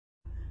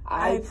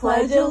I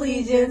pledge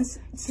allegiance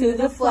to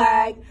the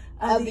flag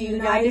of the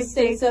United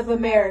States of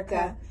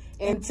America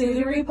and to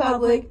the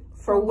republic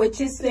for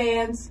which it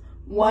stands,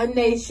 one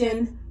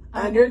nation,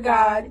 under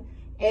God,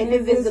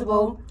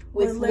 indivisible,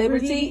 with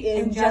liberty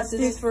and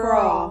justice for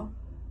all.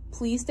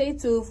 Please stay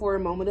tuned for a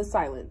moment of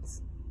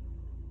silence.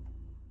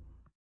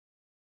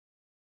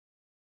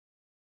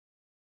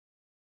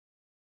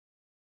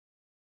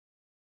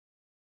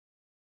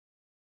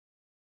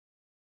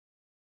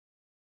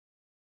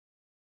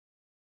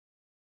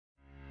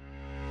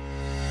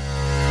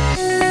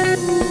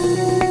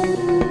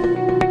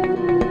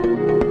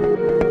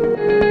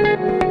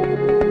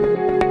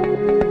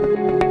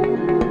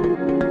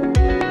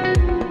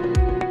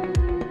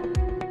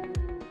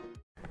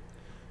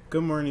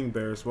 Good morning,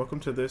 Bears.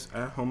 Welcome to this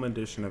at-home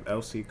edition of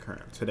LC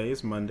Current. Today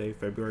is Monday,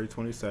 February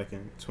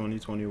 22nd,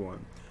 2021.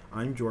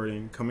 I'm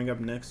Jordan. Coming up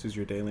next is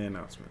your daily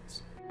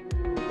announcements.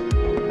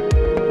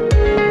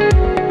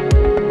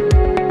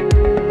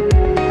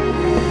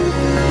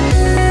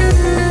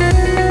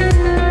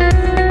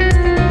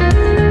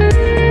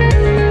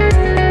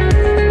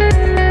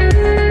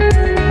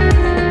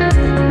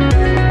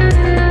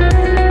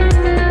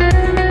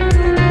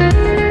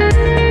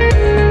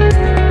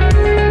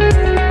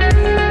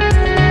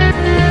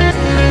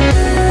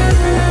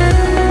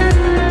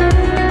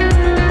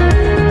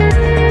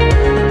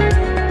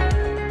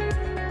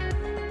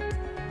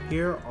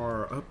 Here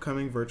are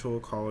upcoming virtual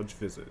college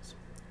visits.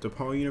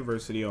 DePaul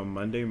University on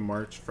Monday,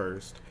 March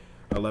 1st,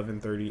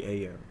 11:30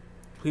 a.m.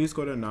 Please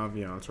go to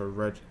Naviance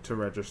to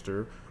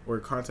register or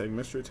contact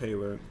Mr.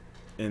 Taylor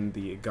in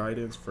the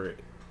guidance for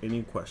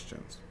any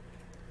questions.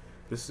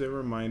 This is a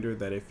reminder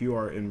that if you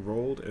are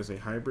enrolled as a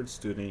hybrid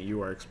student,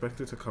 you are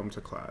expected to come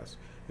to class.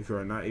 If you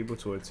are not able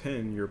to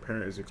attend, your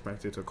parent is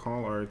expected to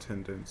call our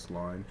attendance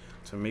line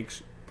to make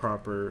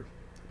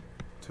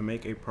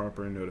a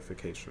proper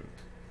notification.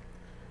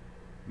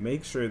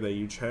 Make sure that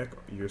you check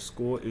your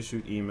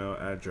school-issued email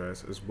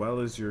address as well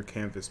as your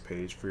Canvas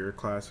page for your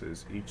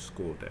classes each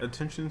school day.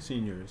 Attention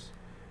seniors.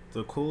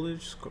 The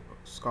Coolidge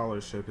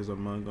Scholarship is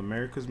among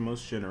America's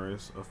most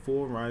generous, a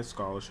full-ride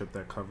scholarship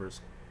that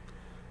covers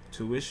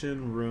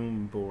tuition,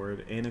 room,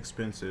 board, and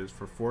expenses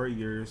for 4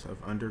 years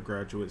of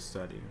undergraduate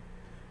study.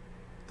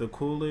 The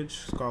Coolidge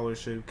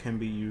Scholarship can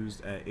be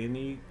used at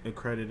any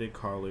accredited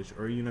college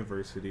or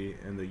university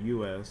in the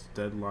U.S.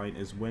 Deadline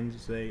is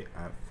Wednesday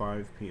at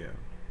 5 p.m.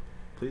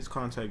 Please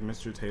contact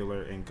Mr.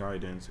 Taylor in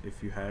guidance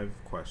if you have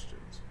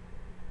questions.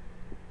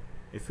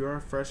 If you are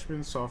a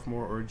freshman,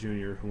 sophomore, or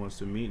junior who wants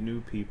to meet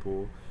new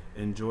people,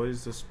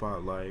 enjoys the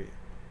spotlight,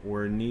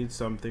 or needs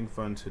something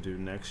fun to do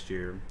next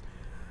year,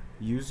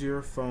 use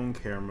your phone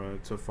camera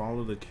to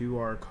follow the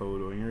QR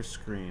code on your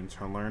screen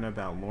to learn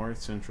about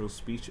Lawrence Central's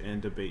speech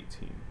and debate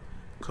team,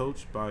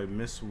 coached by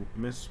Miss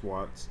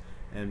Watts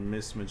and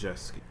Miss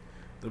Majeski.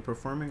 The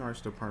Performing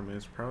Arts Department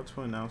is proud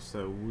to announce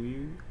that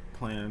we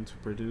plan to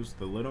produce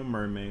The Little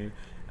Mermaid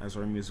as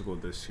our musical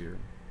this year.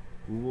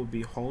 We will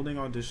be holding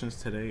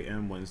auditions today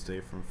and Wednesday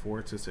from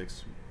 4 to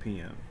 6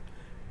 p.m.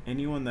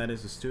 Anyone that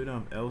is a student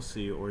of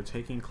LC or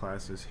taking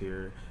classes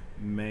here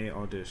may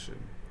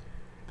audition.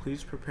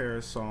 Please prepare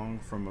a song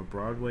from a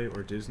Broadway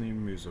or Disney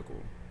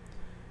musical.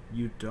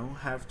 You don't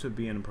have to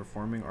be in a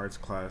performing arts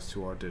class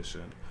to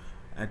audition.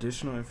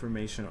 Additional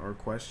information or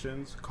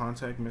questions,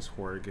 contact Ms.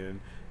 Horrigan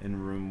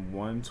in room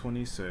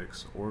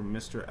 126 or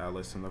Mr.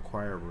 Ellis in the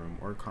choir room,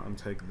 or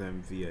contact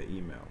them via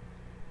email.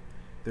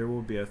 There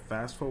will be a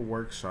FAFSA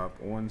workshop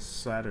on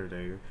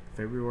Saturday,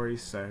 February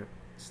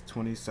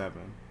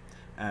 27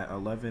 at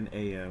 11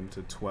 a.m.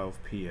 to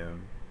 12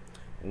 p.m.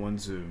 on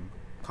Zoom.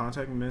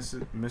 Contact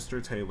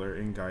Mr. Taylor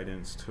in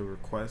guidance to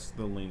request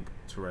the link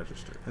to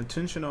register.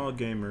 Attention all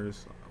gamers.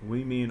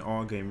 We mean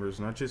all gamers,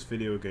 not just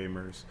video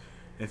gamers.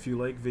 If you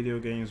like video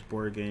games,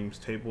 board games,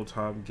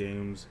 tabletop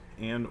games,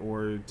 and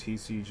or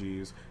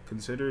TCGs,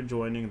 consider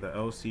joining the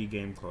LC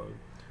Game Club.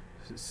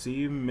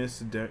 See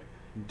Miss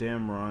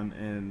Damron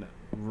in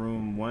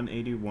room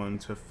 181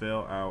 to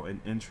fill out an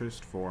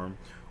interest form,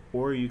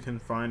 or you can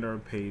find our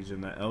page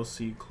in the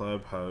LC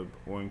Club Hub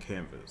on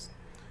Canvas.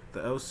 The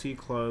LC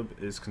Club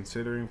is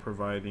considering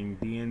providing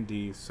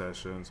D&D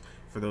sessions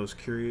for those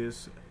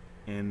curious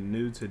and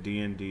new to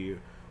D&D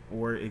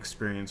or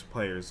experienced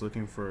players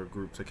looking for a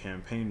group to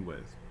campaign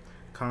with.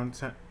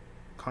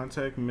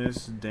 Contact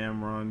Ms.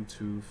 Damron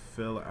to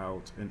fill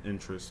out an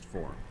interest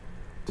form.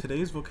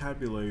 Today's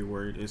vocabulary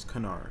word is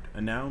canard,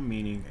 a noun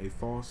meaning a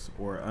false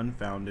or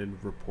unfounded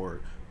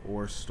report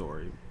or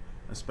story,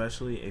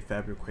 especially a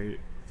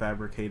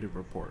fabricated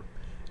report.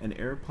 An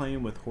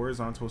airplane with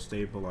horizontal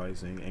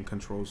stabilizing and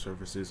control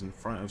surfaces in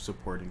front of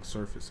supporting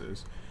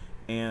surfaces,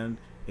 and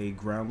a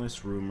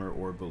groundless rumor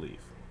or belief.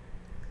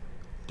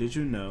 Did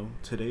you know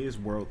today is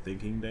World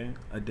Thinking Day,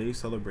 a day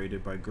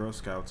celebrated by Girl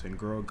Scouts and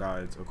Girl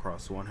Guides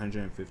across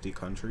 150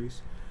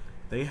 countries?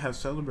 They have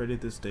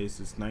celebrated this day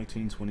since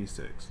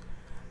 1926.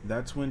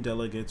 That's when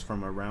delegates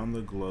from around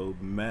the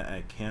globe met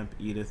at Camp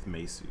Edith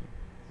Macy,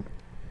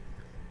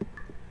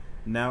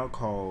 now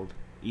called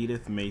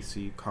Edith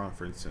Macy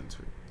Conference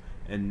Center,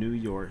 in New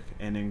York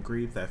and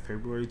agreed that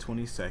February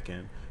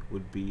 22nd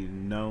would be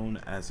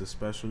known as a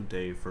special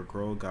day for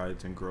Girl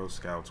Guides and Girl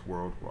Scouts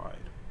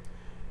worldwide.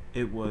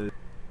 It was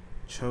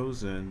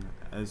chosen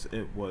as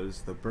it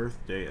was the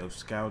birthday of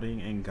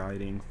Scouting and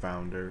Guiding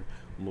founder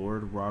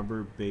Lord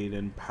Robert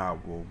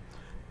Baden-Powell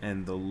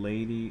and of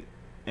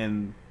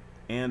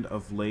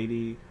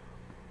Lady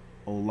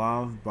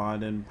Olave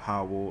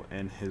Baden-Powell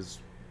and his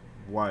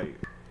wife.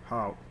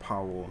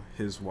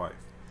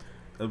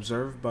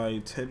 Observed by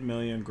 10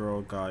 million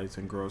Girl Guides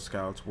and Girl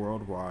Scouts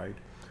worldwide,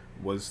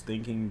 Was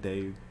Thinking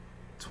Day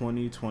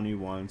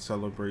 2021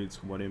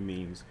 celebrates what it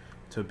means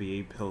to be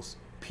a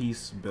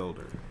peace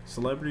builder.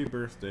 Celebrity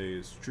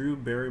birthdays: Drew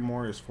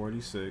Barrymore is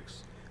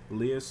 46,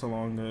 Lea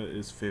Salonga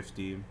is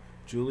 50,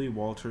 Julie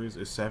Walters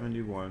is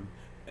 71,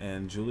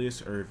 and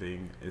Julius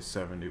Irving is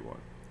 71.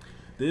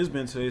 This has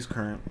been today's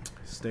current.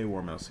 Stay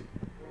warm, Elsie.